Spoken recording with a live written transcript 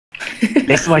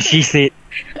That's what she said.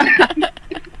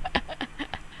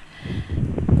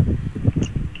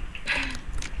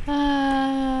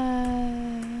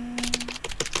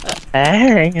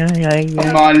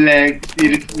 Come on, like,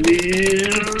 seriously.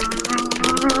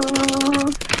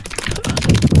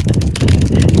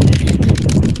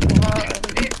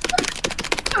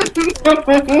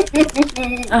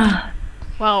 Ah,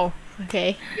 Wow.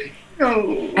 Okay.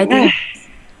 No.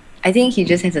 I think he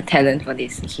just has a talent for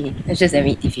this. Okay, let's just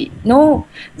admit defeat. No,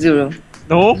 Zuru.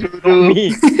 No, not Zuru.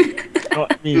 me.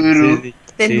 Not me. Zuru. Seriously.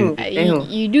 Then who? Seriously. Then who?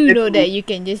 You do know that you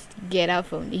can just get out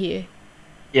from here.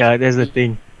 Yeah, that's the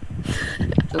thing.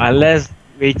 Unless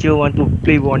Rachel want to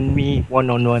play on me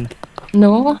one-on-one.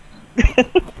 No.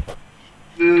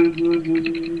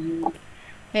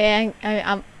 Hey,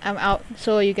 I'm out.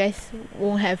 So you guys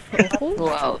won't have a host. Go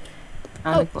out.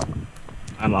 Oh. Go out.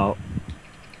 I'm out.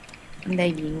 I'm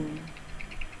lagging.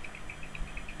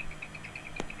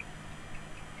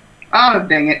 Oh,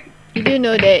 dang it. You do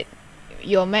know that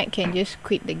your Mac can just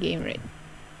quit the game, right?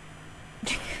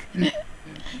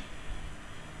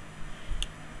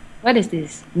 What is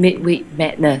this? Midweek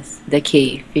Madness. The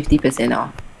K. 50%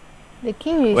 off. The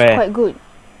game is Where? quite good.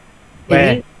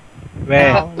 Where? Is it?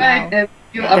 Where? Wow. Why have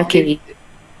you The updated? K.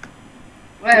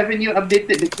 Why haven't you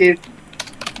updated the cave?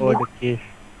 Oh, the cave.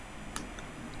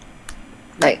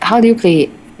 Like, how do you play it?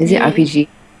 Is it Yeah. RPG?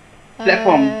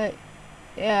 Platform.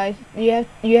 Yeah,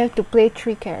 you have to play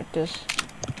 3 characters.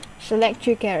 Select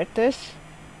 3 characters,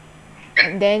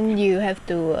 and then you have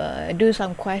to do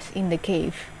some quests in the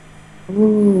cave.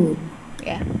 Ooh.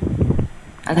 Yeah.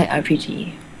 I like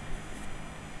RPG.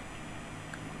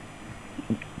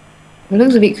 It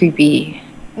looks a bit creepy.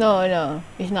 No,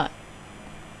 it's not.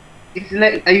 It's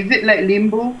like, is it like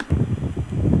Limbo?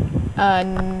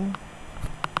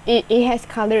 It has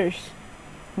colors,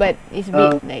 but it's a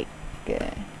bit like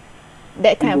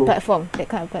that kind of Limbo.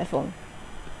 platform.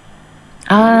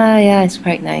 Ah, yeah, it's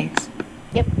quite nice.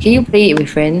 Yep. Can you play it with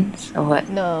friends or what?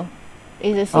 No,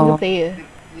 it's a single Oh. player.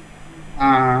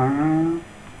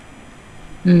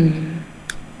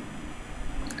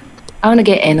 I want to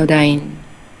get Anodyne.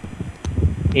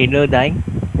 Anal dying?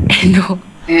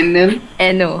 Anodyne.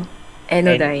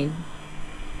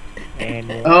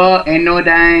 And Oh,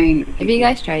 Anodyne. Have you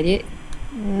guys tried it?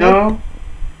 No.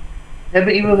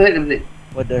 Haven't even heard of it.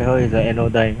 what the hell is an anal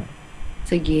dying?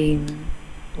 It's a game.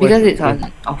 What Because is it's it?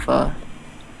 on offer.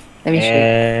 Let me show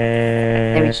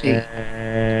you. Let me show you.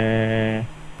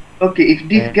 Okay, if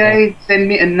this guy send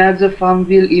me another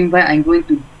Farmville invite, I'm going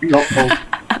to block off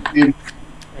him.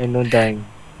 Anal dying.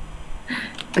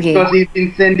 Okay. Because he's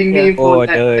been sending Yeah. me for Oh,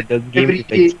 like, the game every with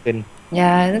the day. chicken.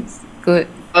 Yeah, that's good.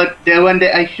 But the one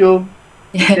that I show,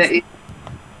 that Yes.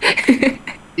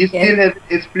 you still have to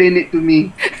explain it to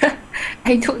me.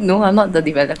 I don't know. I'm not the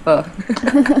developer.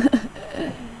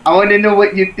 I want to know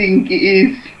what you think it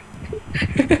is.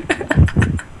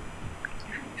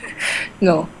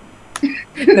 No.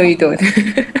 No, you don't.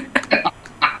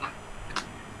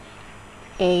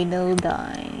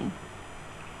 Anodyne.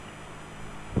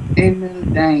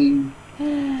 Anodyne.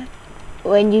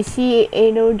 When you see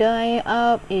Anodyne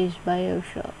up, is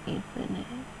Bioshock Infinite.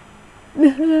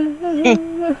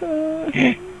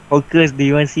 Holkers, do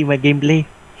you want to see my gameplay?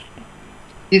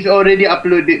 It's already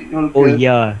uploaded. Holker. Oh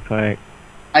yeah, correct.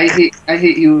 I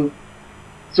hate you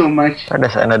so much. What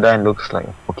does Anodyne looks like?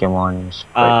 Pokemon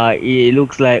sprite. It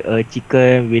looks like a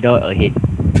chicken without a head.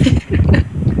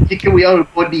 Chicken without a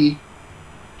body.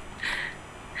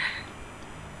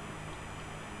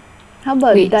 How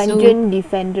about Wait, Dungeon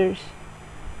Defenders?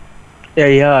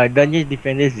 Yeah, Dungeon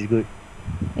Defenders is good.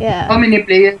 How Yeah. many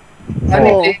players? How many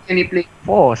Four. players can you play?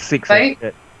 4 or 6 Right? like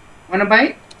that. Wanna buy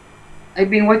it? I've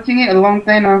been watching it a long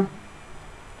time now.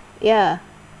 Yeah.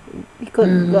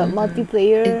 Because got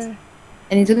multiplayer.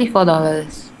 And it's only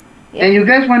 $4. Yep. And you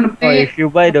guys want to Oh, play it? if you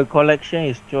buy the collection,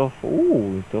 it's 12.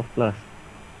 Ooh, 12 plus.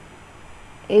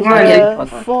 It's Come on, a like,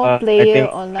 4-player I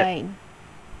think- online.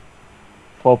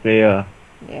 4 player.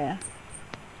 Yeah.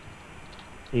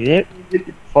 Is it?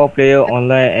 4 player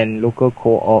online and local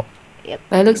co-op.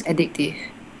 But it looks addictive.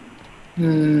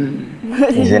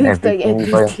 Isn't Looks like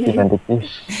everything addictive. addictive?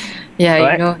 Yeah,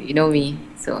 What? you know me.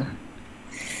 So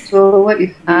So what is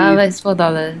this? but it's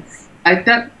 $4. I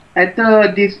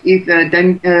thought this is a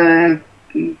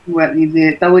what is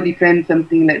it? Tower defense,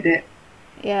 something like that.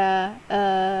 Yeah.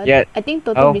 Yeah. I think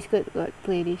Total Oh. Biscuit got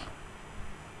play this.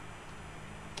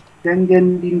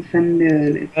 Dungeon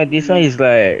defender. This one is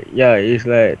like it's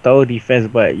like tower defense,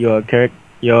 but you're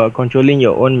controlling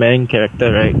your own main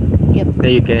character, right? Yep.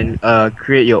 Then you can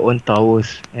create your own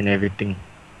towers and everything.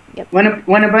 Wanna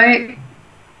buy it?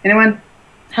 Anyone?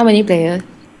 How many players?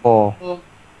 4.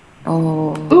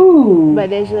 Oh. Ooh. But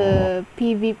there's a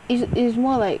PvP. It's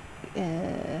more like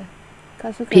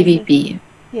castle clashes. PvP.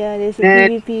 Yeah, there's a That-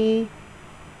 PvP.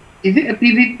 Is it a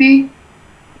PvP?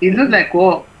 It looks like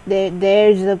co-op.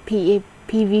 There's a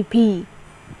PvP.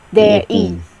 There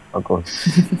is. Of course.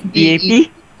 PAP?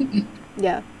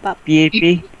 Yeah, pub.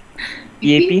 PAP?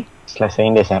 PAP? It's like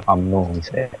saying there's an unknown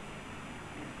instead.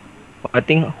 I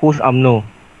think who's UMNO?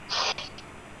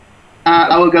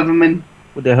 Our government.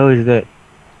 What the hell is that?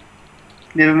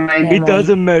 Never mind. Never It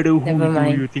doesn't matter who Never do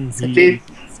mind. you think It's he okay. is.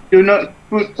 Please do not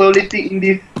put politics in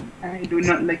this. I do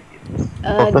not like it.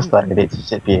 Focus like it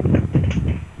should be.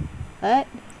 What?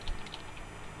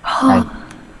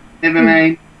 Never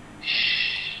mind.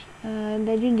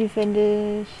 Legend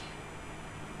Defenders.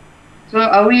 So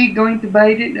are we going to buy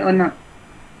it or not?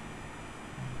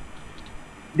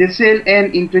 The sale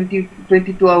end in 22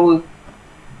 hours.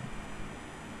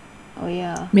 Oh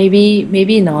yeah.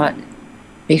 Maybe not.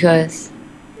 Because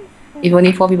if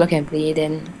only 4 people can play,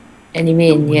 then anime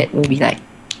and yet will be like,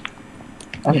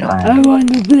 That's you know. fine.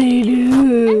 want to play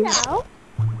this. Oh,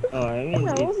 I mean,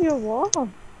 You're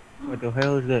warm. what the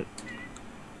hell is that?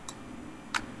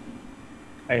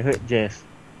 I heard Jess.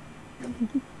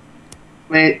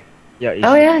 Wait. Yeah, it's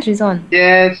Oh yeah, she's on.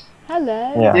 Yes.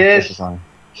 Hello. Yeah, Yes. this is on.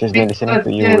 She's been listening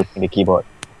to you Yes. with the keyboard.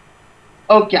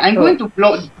 Okay, I'm going to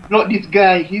block this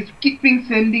guy. He's keeping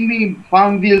sending me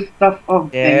Farmville stuff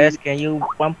of Yes, can you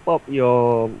pump up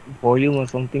your volume or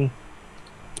something?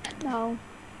 No.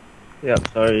 Yeah,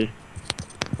 sorry.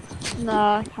 No,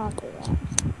 I can't do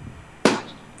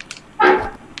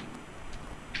that.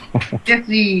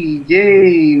 Jesse,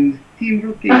 James, Team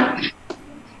Rocket.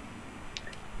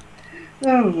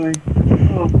 Oh boy.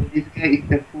 Oh boy, this guy is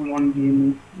the full on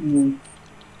gamer.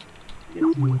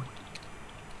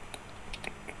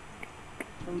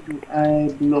 How do I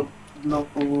block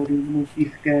or remove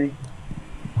this guy?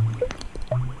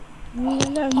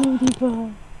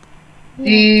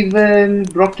 Steven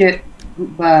Rocket,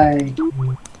 goodbye.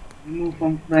 Remove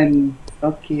from friend.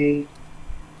 Okay.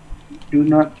 Do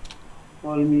not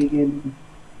call me again.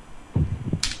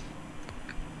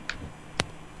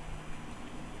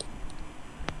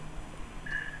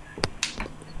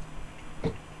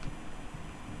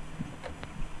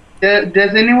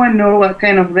 Does anyone know what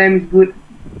kind of RAM is good?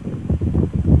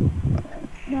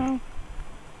 No.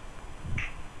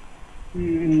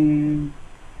 Hmm.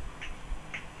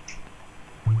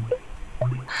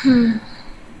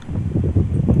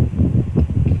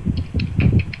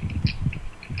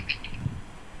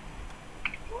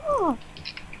 Oh.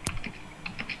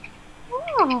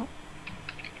 Oh.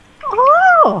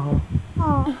 Oh.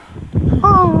 Oh.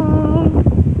 Oh.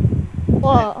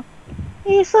 What?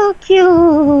 He's so cute.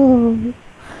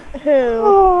 Who?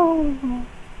 Oh.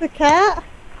 The cat?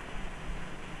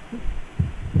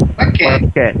 What cat?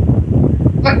 Okay.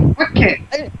 What cat?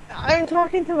 I'm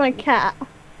talking to my cat.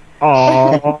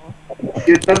 Oh,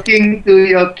 You're talking to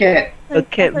your cat. a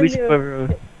cat whisperer.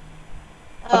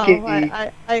 Oh, Okay.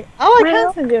 I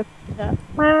can send you a picture.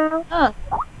 Oh.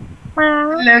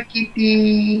 Hello,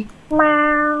 kitty.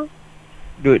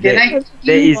 Dude, Can that, I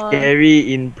that is Wow.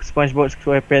 scary in SpongeBob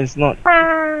SquarePants, not.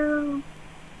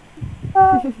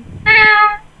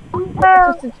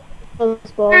 Just a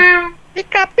baseball.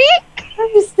 Pika pick.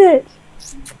 What is it?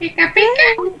 Pika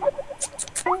pika.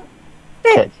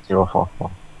 Cat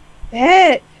 044.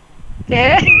 It.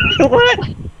 Yeah. What?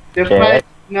 The Cat. fight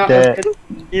now Cat.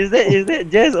 Is that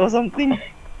Jess or something?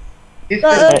 is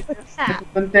That's the the cat.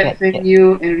 contact send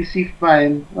you and receive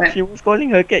file. What? She was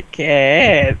calling her cat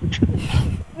cat.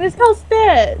 It's called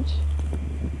Stitch.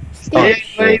 Why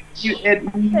Stitch. why you add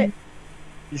me?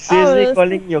 You seriously Oh,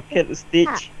 calling your cat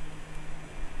Stitch?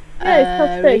 Yeah, it's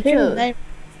called Stitch. Here's Rachel. the name.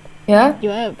 Yeah? You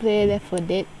want to play Left 4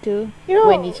 Dead 2 Yeah.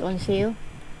 when it's on sale?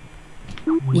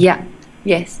 Yeah.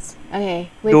 Yes.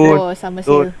 Okay, wait Don't- for summer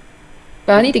don't. sale.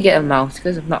 But I need to get a mouse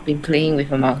because I've not been playing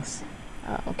with a mouse.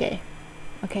 Okay.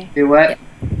 Okay. Say what?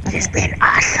 Okay.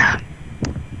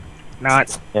 Not.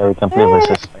 Yeah, we can play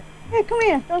versus. Hey, come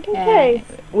here. Don't Uh, okay.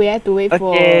 we have to wait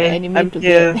for Okay, anime I'm to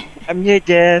here. get. I'm here,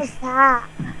 Jess. that?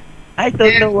 I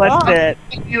don't know what's What? that.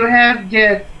 What do you have,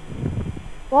 Jess?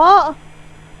 What?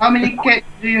 How many cats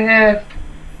do you have?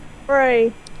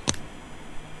 3.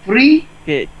 3?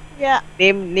 Okay, Yeah.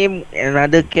 name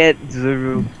another cat,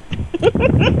 Zuru.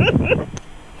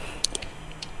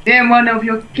 Name one of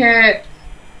your cats.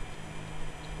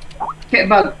 Cat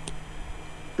bug.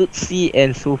 Tootsie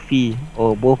and Sophie.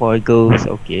 Oh, both are girls.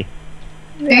 Okay.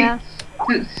 Yeah.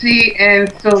 Tootsie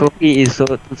and so Sophie is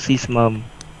Tootsie's mom.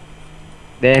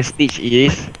 Then Stitch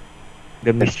is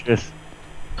the mistress.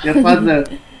 the father.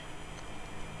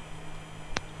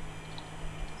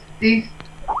 Stitch,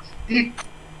 Stitch,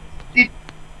 Stitch.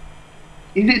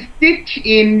 Is it Stitch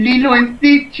in Lilo and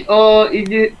Stitch, or is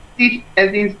it Stitch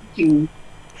as in stitching?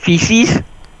 Feces?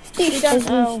 Stitch We don't as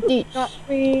in know. Stitch.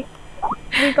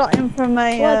 We got him from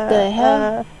a. What the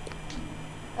hell?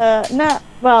 No.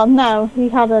 Well, no. He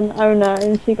had an owner,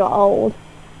 and she got old.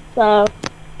 So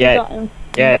we Yeah. got him.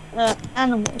 Yeah.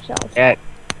 Animal shelter. Cat.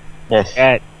 Yes.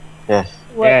 Cat. Yes.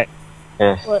 What? Cat.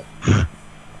 Yes. What?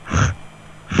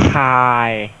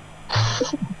 Hi.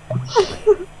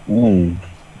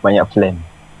 Banyak phlegm.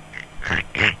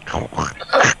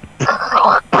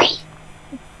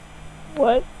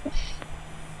 What?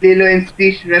 Lilo and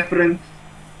Stitch reference.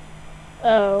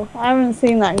 Oh, I haven't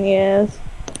seen that in years.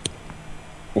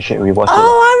 You should rewatch Oh,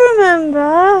 I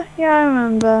remember. Yeah, I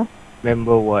remember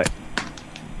Remember what?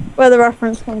 where the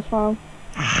reference comes from.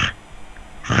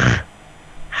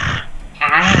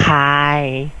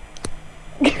 Hi.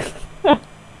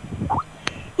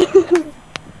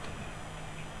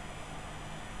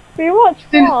 We watched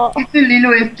what? It's a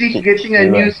Lilo and Stitch getting a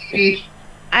new series.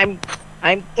 I'm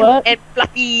cute What? and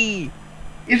fluffy.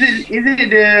 Is it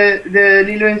the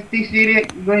Lilo and Stitch series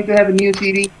going to have a new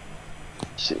series? it.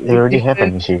 They already have a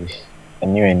new series. A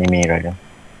new anime rather.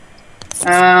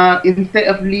 Instead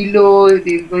of Lilo,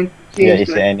 they're going to Yeah, change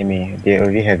it's an anime. They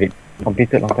already have it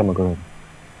completed long time ago.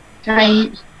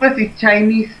 Chinese. First is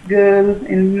Chinese girl,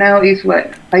 and now is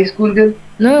what? High school girl?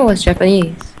 No, it was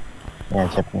Japanese. Yeah,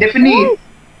 Japanese. Japanese.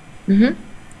 Mm-hmm.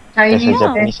 There's a Chinese. Yeah.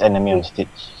 Japanese anime on Stitch.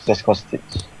 That's called Stitch.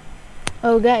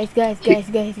 Oh, guys. Yes, Hmm? yes,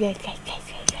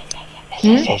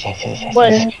 yes, yes, yes.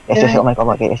 What? Yes, yes, oh my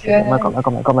god, yes, yes, oh my god,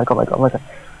 oh my god, oh my god, oh my god.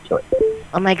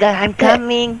 Oh my god, I'm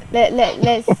coming.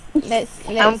 Let's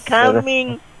I'm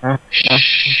coming.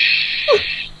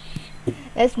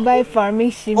 let's buy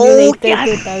Farming Simulator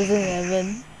yes.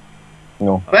 2011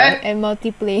 No, What? and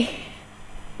multiplayer.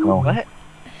 no. What?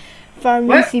 Farming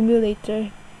What?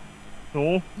 Simulator.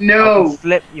 No. I No. will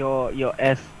slap your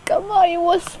ass. Come on, it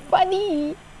was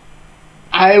funny.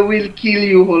 I will kill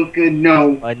you, Holker.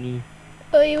 No. Funny.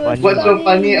 Oh, it was Funny. What's so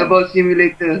funny about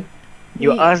Simulator?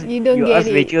 You ask. You don't You get ask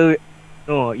it. Rachel.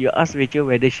 No, you ask Rachel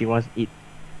whether she wants it.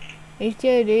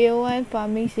 Rachel, do you want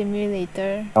Farming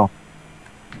Simulator? No.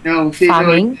 Say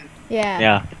Farming? Yeah.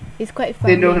 Yeah. It's quite No.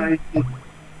 They funny. know how it is.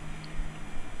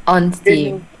 On They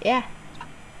Steam. know. Yeah.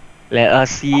 Let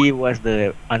us see what's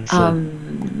the answer.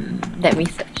 Let me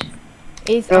search.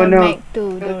 It's Oh, on no. Mac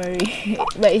too, don't worry.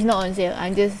 But it's not on sale.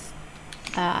 I'm just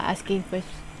asking first.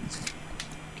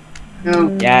 No.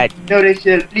 Yeah. No,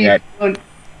 Rachel. Please Yeah. don't.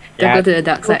 Don't Yeah. go to the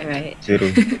dark side, right? Zero.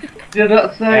 The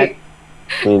dark side.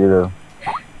 Zero.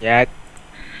 Yeah.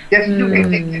 Just look at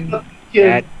the picture.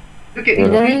 Yeah. Look at Yeah.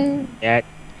 it. Then Yeah.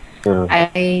 Zero.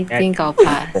 I think I'll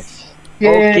pass. Yes. Yeah.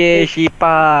 Okay, she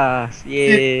passed.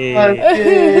 Yay.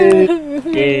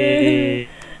 Yay.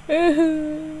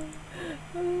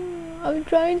 I'm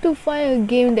trying to find a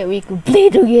game that we could play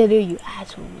together, you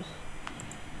assholes.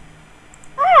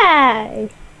 Hey!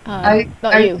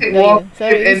 Not I you, said not walk you.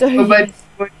 Sorry, and sorry. nobody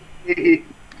would say it.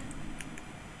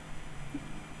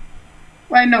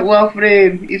 Why not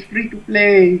Warframe? It's free to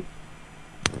play.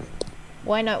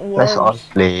 Why not Let's all Worms?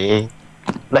 play.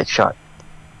 Let's shot.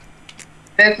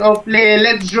 Let's all play.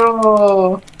 Let's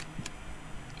draw.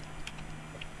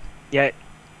 Yeah.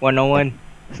 101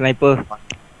 sniper.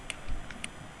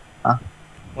 Huh?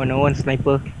 101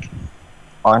 sniper.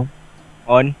 On.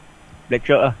 On. Black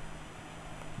shot ah.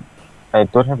 I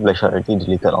don't have black shot already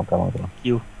deleted long time ago.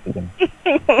 You. Again.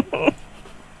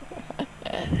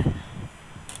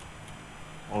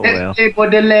 Oh Let's well. play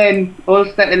Borderland. All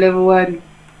start at level 1.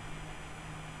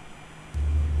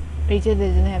 Rachel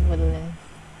doesn't have Borderlands.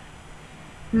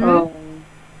 Oh.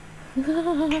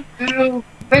 True.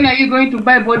 When are you going to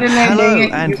buy Borderland? Hello Dang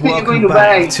it. and You said you're going welcome to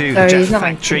buy. back to the Sorry, Jet it's not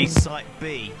my Factory team. Site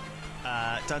B.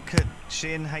 Duncan,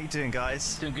 Shin, how you doing,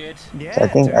 guys? Doing good. Yeah. So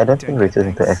I don't think good, Rachel's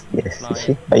into thanks. FPS. Is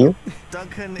she? Are you?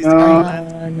 Duncan is No.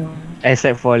 doing No.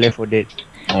 Except for Left 4 Dead.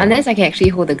 Yeah. Unless I can actually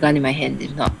hold the gun in my hand.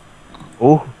 If not,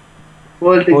 Oh.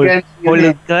 Hold the Hold, guns in your hold a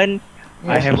hand. gun.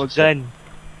 I have a gun.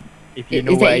 If you Is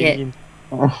know that what I it? mean.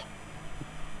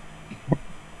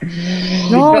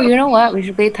 no. You know what? We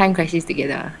should play Time Crisis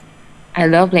together. I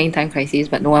love playing Time Crisis,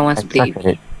 but no one wants I to play suck with at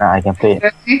me. it. I can play it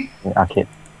Crisis? in arcade.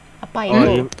 Apa Oh,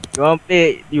 itu?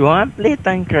 you want play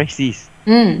Time Crisis?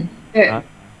 Hmm. Yeah.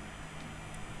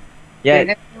 Yeah. Can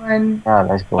everyone, Yeah,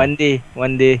 let's go. One day.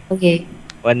 Okay. Okay.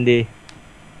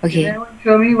 Okay. can everyone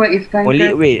show me what is time Only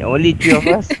crisis? wait. Only 3 of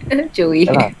us. Joey.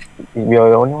 Yeah, lah. We are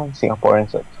the only one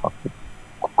Singaporeans that talk.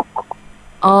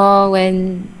 Or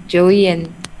when Joey and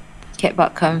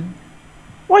Catbug come.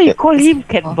 Why you call him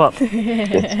cat bug?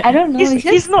 I don't know.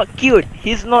 He's not cute.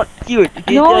 He's not cute.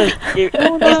 No. He's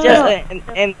No, just no.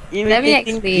 an Let me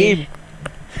irritating explain. game.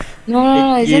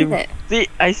 No, it's just that.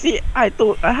 I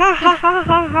told ha ha ha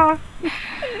ha ha.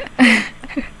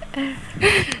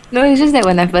 No, it's just that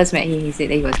when I first met him, he said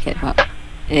that he was cat pop,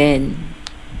 and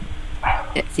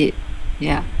that's it.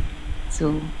 Yeah.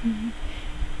 So.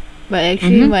 But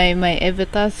actually, my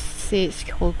avatar says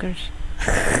Holkers.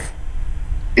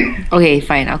 Okay,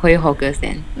 fine. I'll call you Holkers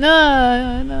then.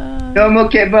 No. No more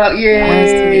cat bug,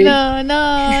 yay! No.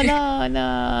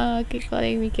 Keep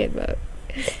calling me catbug.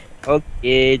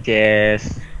 Okay,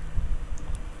 Jess.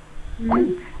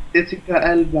 Jessica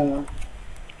Alba.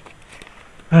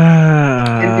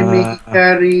 Ah. Anime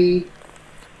Ikari.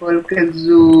 Holkers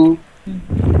Zoo.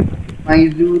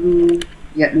 Maizuru.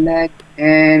 Yatlag.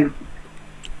 And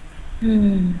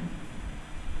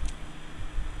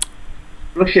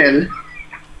Rochelle.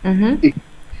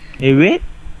 Hey, wait.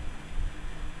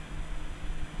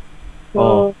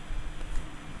 Oh.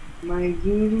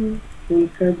 Maizuru.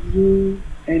 Holkers Zoo.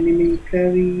 Anime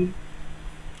Ikari.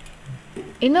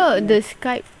 You know, the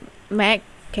Skype Mac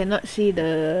cannot see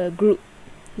the group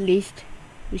list,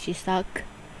 which is stuck.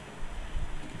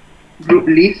 Group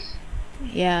list.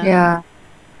 Yeah. Yeah.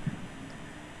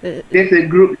 There's a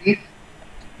group list.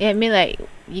 Yeah, I mean like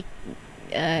you,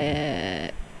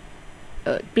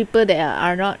 people that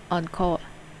are not on call.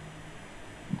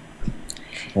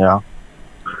 Yeah.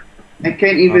 I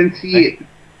can't even see it.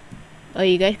 Oh,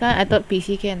 you guys can't? I thought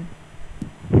PC can.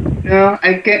 No,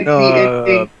 I can't see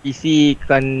anything.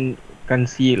 PC can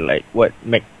see like what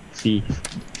Mac sees.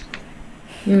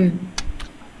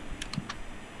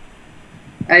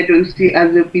 I don't see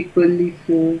other people list.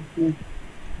 So,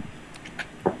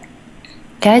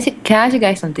 Can I ask you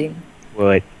guys something?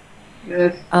 What?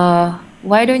 yes.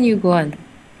 Why don't you go on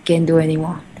Gendo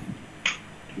anymore?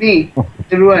 Me.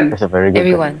 Everyone. That's a very good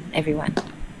Everyone.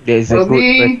 There's a For good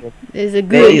me, question. There's a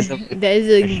There good. is a There is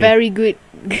a question. very good.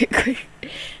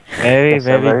 Very, That's a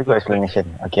very very good explanation.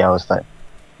 Okay, I will start.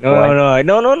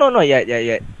 No,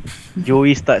 yet.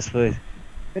 Joey starts first.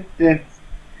 oh,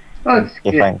 it's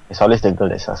Okay, good. fine. It's always the girl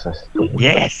that starts first.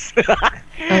 Yes.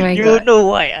 Oh my You god. know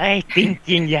what I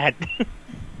thinking yet.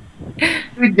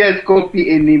 We just copy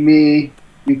anime.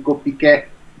 We copycat.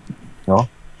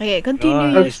 Okay, continue No,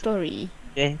 your it's- story.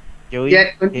 Okay, Joey.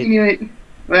 Yeah, continue it.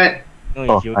 What? No,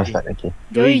 Oh, it's Joey. I start. Okay.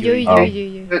 Joey. Joey,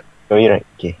 right?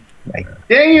 Okay. Bye.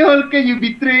 Dang you, Holker, you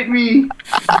betrayed me.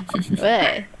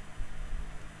 What?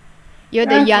 You're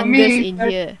the For youngest me, in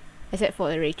here, except for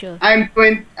Rachel. I'm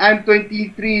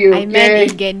 23, okay? I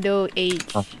meant in Gendo age.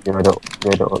 You're the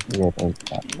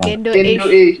Gendo Gendo age.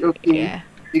 age, okay. Yeah.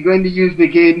 You're going to use the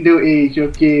Gendo age,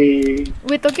 okay?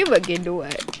 We're talking about Gendo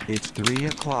what? It's 3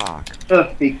 o'clock.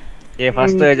 Perfect. Okay,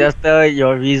 faster, just tell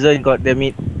your reason,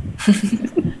 goddammit.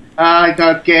 It's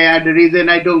okay. The reason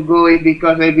I don't go is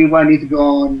because everyone is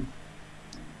gone.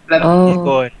 Plus, He's Oh.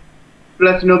 gone.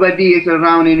 plus nobody is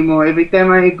around anymore. Every time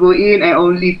I go in, I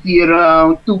only see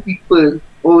around 2 people.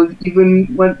 Or even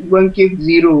one case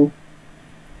 0.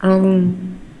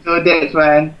 So that's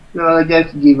why. So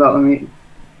just give up on it.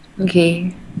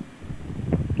 Okay.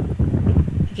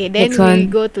 Okay, then Next we one.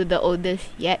 go to the oldest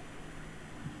yet.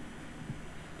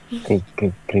 Click.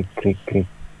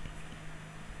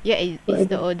 Yeah, it's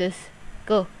the oldest.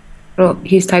 Go. Bro,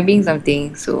 he's typing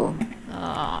something, so.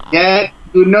 Yeah,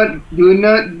 do not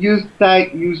use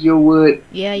type, use your word.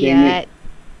 Yeah, Dang it. yet.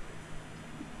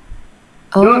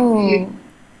 Oh.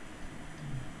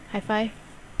 High five.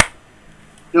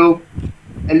 No,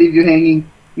 I leave you hanging.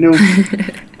 No.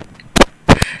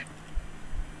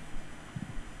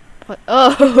 What?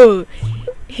 Oh,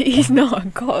 he's not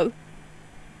on call.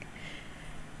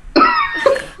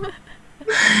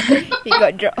 He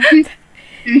got dropped.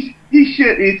 His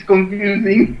shirt is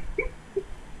confusing.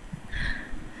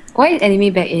 Why is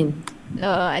enemy back in?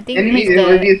 No, I think Enemy it's is the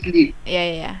already asleep.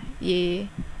 yeah. You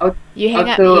Out- hang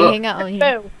out. auto- You hang out on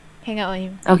him. Hang out on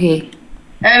him. Okay.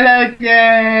 Hello,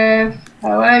 Jess.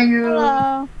 How are you?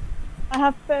 Hello. I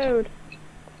have food.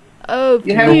 Oh,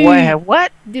 You have You why have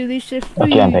what? delicious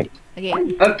food. Okay, I'm back. Okay,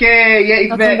 Okay, yeah, it's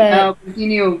Welcome back. back. Now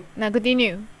continue. now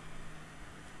continue.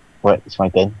 What? It's my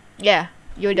turn. Yeah,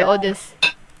 you're the oldest.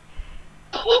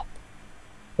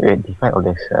 Wait, define all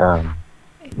this.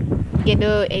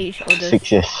 Gendo age oldest.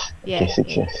 6 years. Yeah. Okay,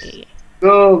 6 years. Okay.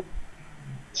 Go.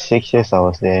 6 years I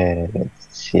was there. Let's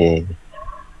say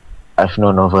I've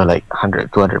known over like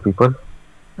 100, 200 people.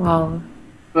 Wow.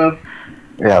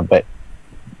 Yeah, but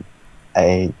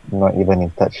I'm not even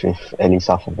in touch with at least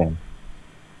half of them.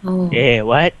 Oh. Yeah,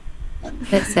 what?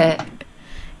 That's sad.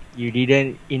 You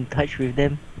didn't in touch with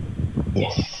them?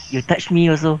 Yes. You touch me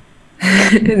also.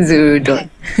 Zuru, don't.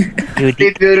 You Please,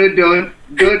 did. Zuru,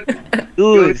 don't.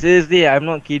 Dude, seriously, I'm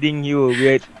not kidding you.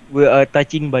 We are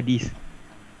touching buddies.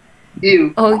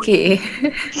 Ew, Okay.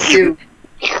 ew.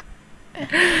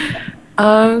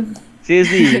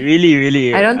 Seriously,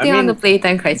 really. I don't think I mean, want to play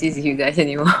Time Crisis with you guys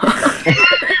anymore.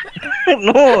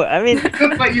 no, I mean,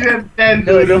 Look what you have done,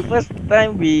 the Zuru. first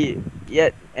time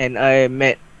Yet and I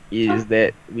met is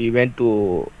that we went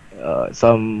to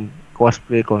some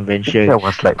cosplay convention. That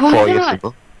was like Oh my 4 years God. ago.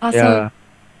 Awesome. Yeah.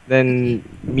 Then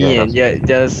me Yeah, and Yet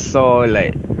just saw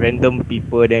like random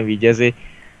people. Then we just say,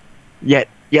 Yet.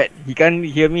 He can't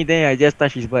hear me. Then I just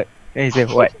touch his butt. Then he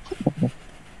said, what?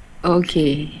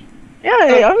 Okay.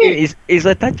 Yeah, I mean it's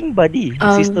a touching buddy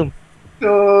system.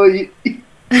 So,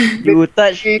 You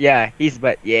touch, yeah, his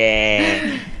butt,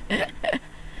 yeah.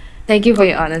 Thank you for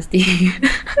your honesty.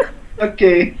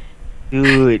 okay.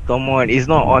 Dude, come on, it's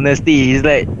not honesty. It's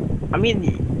like, I mean,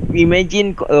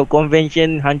 imagine a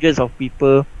convention, hundreds of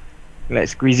people, like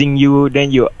squeezing you,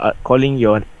 then you are calling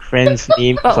your friend's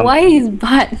name. or But something. why his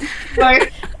butt? Why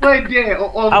there?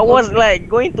 I was like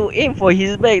going to aim for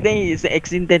his back, then he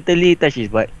accidentally touched his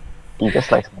butt. He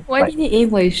just likes my Why did he aim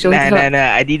for his shoulder?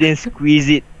 Nah, I didn't squeeze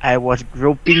it. I was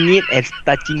groping it and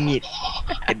touching it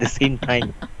at the same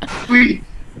time. Please.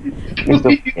 Please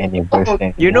don't put any voice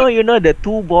thing. You know the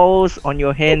two balls on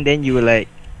your hand, then you like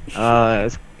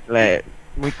like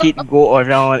make it go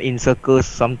around in circles,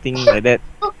 something like that.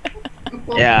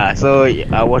 Yeah, so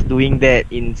I was doing that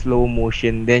in slow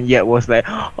motion. Then Yet was like,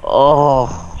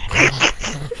 oh.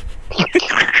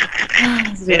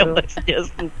 That Zero. was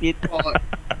just stupid.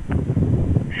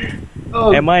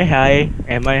 Oh, Am I high?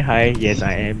 Yes,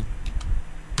 I am.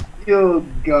 yo,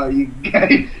 God, you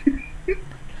guys.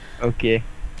 Okay.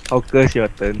 Holkers, your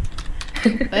turn.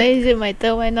 Why is it my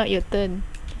turn? Why not your turn?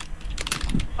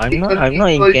 I'm not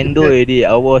in Kendo already.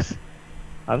 I'm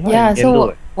not Yeah, in Kendo.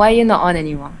 so why are you not on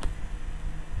anymore?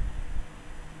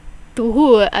 To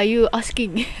who are you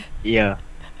asking? Yeah.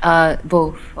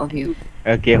 Both of you.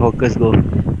 Okay, Holkers go.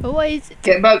 Why is it?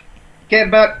 Get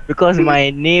back. Because my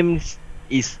name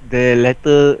is the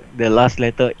last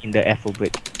letter in the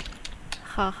alphabet.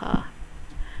 Haha.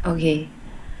 Okay.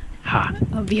 Ha.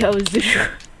 On behalf of Zuru.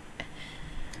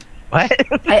 What?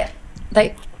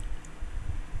 Okay.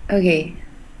 Okay.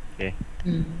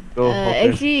 Mm. Go Holkers.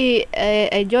 Actually,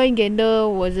 I joined Gendo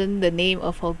wasn't the name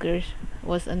of Holkers.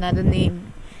 Was another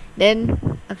name. Then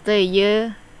after a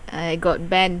year, I got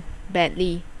banned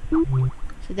badly.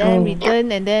 So then I Oh.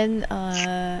 returned and then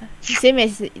same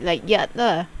as like Yat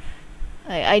lah.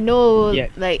 I know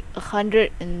Yat. like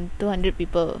 100 and 200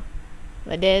 people,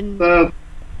 but then Uh,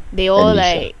 they all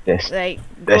Lisa, like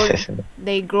That's grow,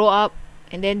 they grow up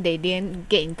and then they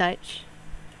didn't get in touch.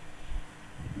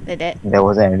 Like that. there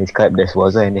wasn't any Skype, there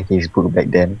wasn't any Facebook back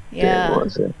then. Yeah. There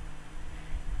wasn't.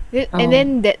 Oh. And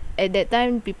then at that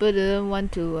time people didn't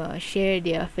want to share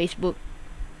their Facebook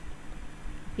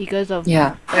because of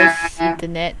Yeah. first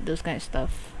internet, those kind of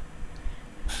stuff.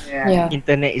 Yeah.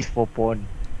 Internet is for porn.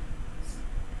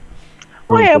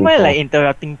 Why am I like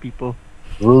interrupting people?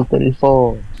 Rule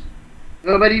 34.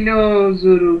 Nobody knows,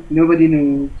 Zuru. Nobody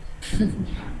knows.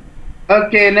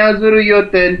 Okay, now Zuru, your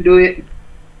turn. Do it.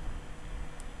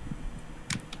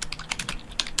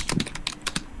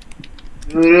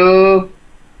 Zuru.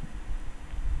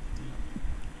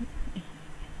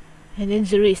 And then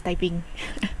Zuru is typing.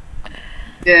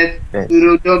 Yes. Yes.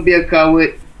 Zuru, don't be a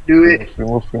coward. Do it.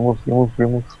 Remove. What?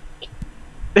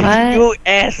 You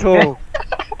asshole!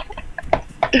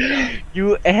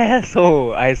 You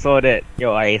asshole! I saw that.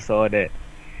 I saw that.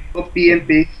 Copy and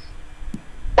paste.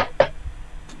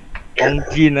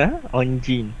 Ongjin,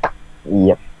 Ongjin.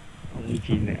 Yep.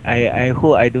 Ongjin. I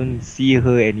hope I don't see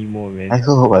her anymore, I man.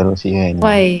 so hope I don't see her anymore.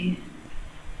 Why?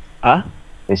 Huh?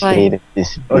 Especially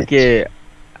this bitch. Okay.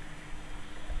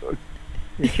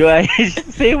 Should I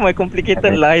say my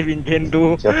complicated life in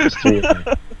Kendo? Just straight.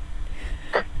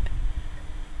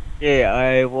 Okay,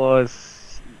 I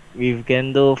was with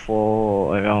Kendo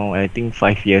for around, I think,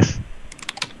 5 years.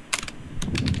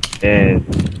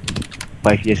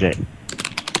 5 years, right?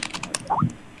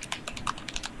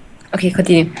 Okay,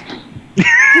 continue.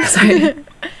 Sorry.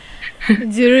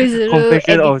 Zuru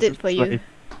Confession of edited for you. life.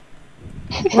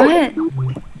 What?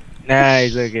 Nah,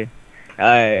 it's okay.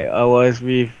 I was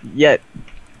with Yet,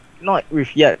 not with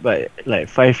Yet, but like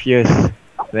 5 years.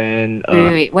 Then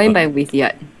Wait. What do you mean by with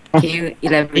Yat? Can you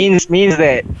elaborate? means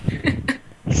that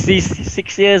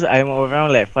 6 years I'm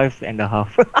around like 5.5.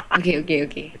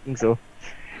 Okay. I think so.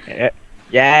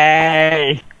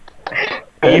 Yay!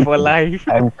 A for life.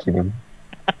 I'm kidding.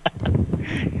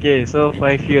 Okay, so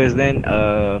 5 years then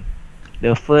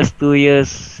the first 2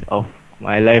 years of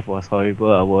my life was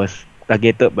horrible. I was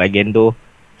targeted by Gendo,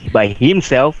 by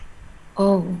himself,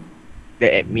 Oh. the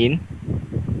admin.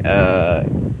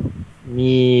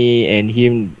 Me and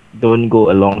him don't go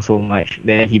along so much.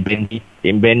 Then he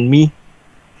banned me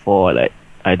for like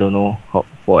I don't know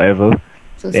forever.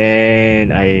 So sad.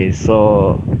 Then I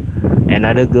saw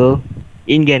another girl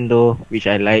in Gendo which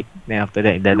I like. Then after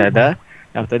that,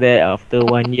 After that, after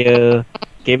 1 year,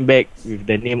 came back with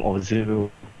the name of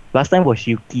Zuru. Last time was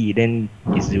Yuki, then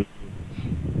it's Zuru.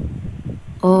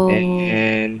 Oh.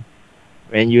 And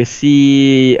when you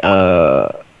see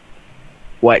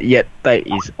what yet type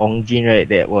is Ongjin, right?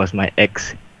 That was my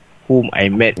ex, whom I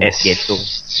met at Ghetto.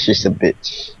 She's a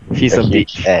bitch. She's a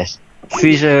huge bitch. ass.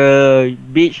 She's a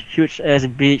bitch, huge ass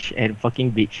bitch, and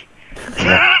fucking bitch.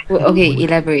 Well, okay,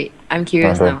 elaborate. I'm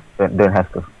curious now. Don't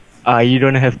have to. You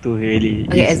don't have to really.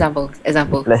 Okay, examples.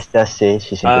 Let's just say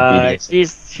she's into BDSM.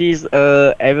 She's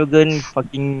a arrogant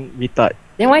fucking retard.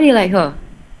 Then why do you like her?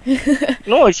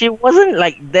 No, she wasn't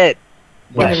like that.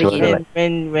 Yeah, But she wasn't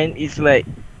when it's like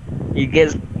it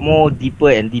gets more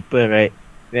deeper and deeper, right?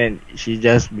 Then she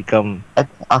just become.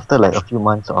 After like a few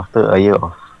months, after a year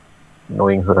of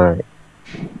knowing her, right?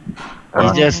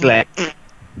 It's just like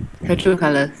Her true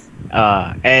colors.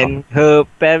 and her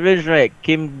parents, right,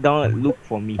 came down and look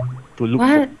for me to look.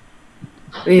 What?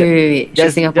 Wait.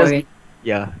 She's Singaporean.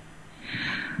 Yeah.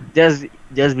 Just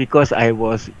because I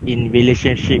was in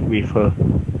relationship with her.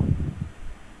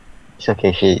 It's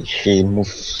okay. She moved.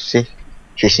 See,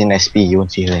 she's in SP. You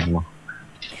won't see her anymore.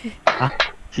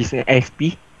 She's an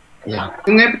SP. Yeah.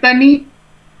 Sungai Petani.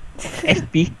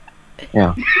 SP.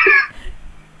 Yeah.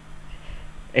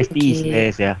 SP is Okay.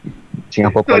 S, yeah.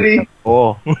 Singapore. Sorry.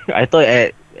 Oh, I thought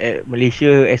at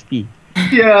Malaysia SP.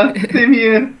 Yeah, same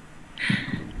here.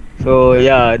 So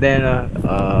yeah, then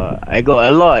I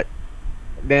got a lot.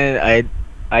 Then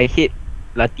I hate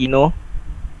Latino.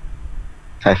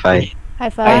 High five. High I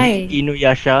five. hate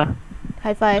Inuyasha.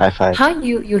 High five. High five. How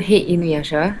you hate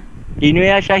Inuyasha?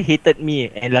 Inuyasha hated me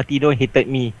and Latino hated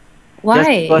me. Why? Just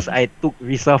because I took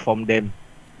Risa from them.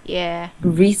 Yeah.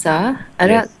 Risa?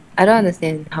 Yes. I don't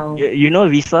understand how. You know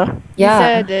Risa?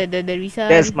 Yeah. Risa, the Risa.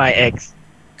 That's my ex.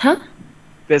 Huh?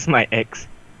 That's my ex.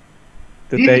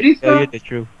 To This tell Risa? you the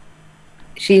truth.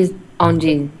 She's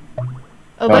Onjin.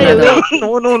 Oh, No, by no, the no.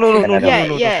 way.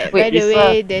 No. Yeah. Wait, By the Risa-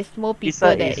 way, there's more people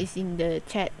Risa that is- is in the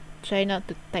chat. Try not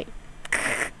to type.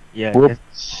 Yeah.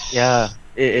 Whoops. Yeah.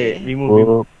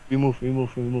 Whoop.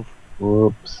 Remove.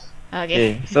 Whoops.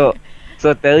 Okay. Okay.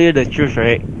 So tell you the truth,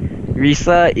 right?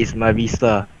 Risa is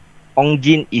Marisa.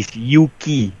 Ongjin is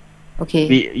Yuki. Okay.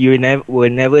 You will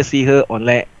never see her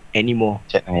online anymore.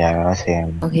 Yeah,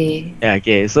 same. Okay. Yeah,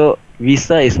 okay. So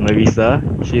Risa is Marisa.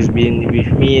 She's been with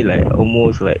me like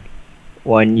almost like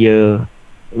 1 year.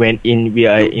 We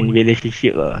are in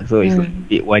relationship so it's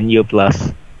like 1 year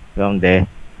plus around there.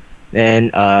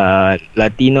 Then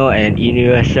Latino and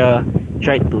Inuyasha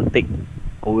tried to take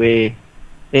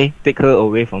her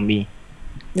away from me.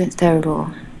 That's terrible.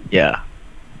 Yeah.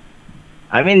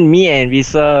 I mean, me and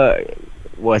Risa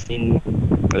was in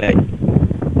like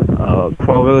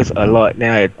quarrels a lot.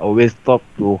 Then I always talk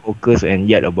to Holkers and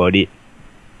yet about it.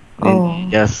 Then Oh.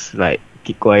 just like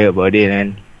keep quiet about it.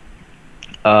 And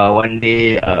one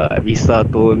day Risa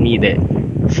told me that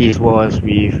she was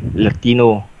with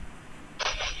Latino.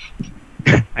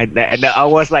 I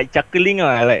was like chuckling,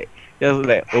 like just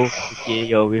like, oh, okay,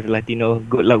 you're with Latino.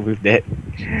 Good luck with that.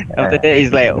 After that,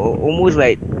 it's like almost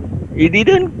like it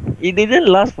didn't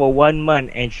last for 1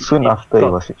 month, and she Soon after it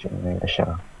stopped. was with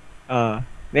Inuyasha.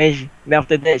 Then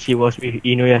after that she was with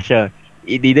Inuyasha.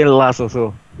 It didn't last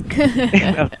also.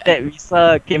 Then after that,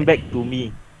 Risa came back to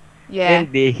me. Yeah.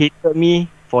 Then they hated me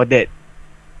for that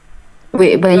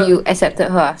Wait, but you accepted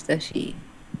her after she.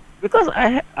 because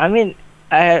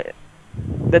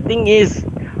the thing is,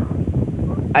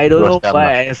 I don't It was know dumb why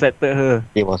lah. I accepted her.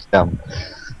 It was dumb.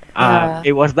 Yeah.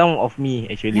 It was dumb of me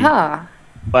actually. Yeah.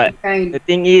 But Kind. the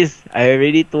thing is, I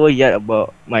already told Yat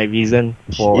about my reason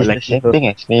for It's the liking same her. thing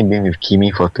as me being with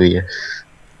Kimi for 2 years.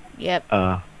 Yep.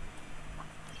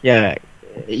 Yeah,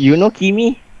 you know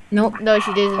Kimi, Nope. No,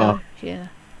 she doesn't Oh. know. She doesn't know.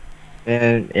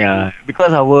 and yeah, because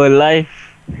our life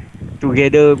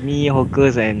together, me,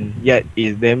 Hawkers, and Yat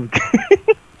is them.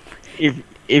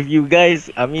 if you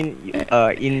guys,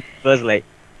 in first like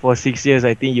for 6 years,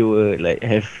 I think you will like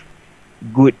have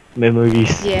good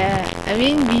memories. Yeah. I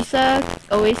mean, Risa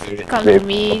always comes Wait, to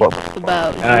me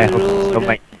about Your Zuru.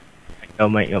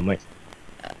 mic.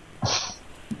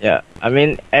 Yeah, I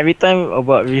mean every time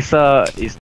about Risa is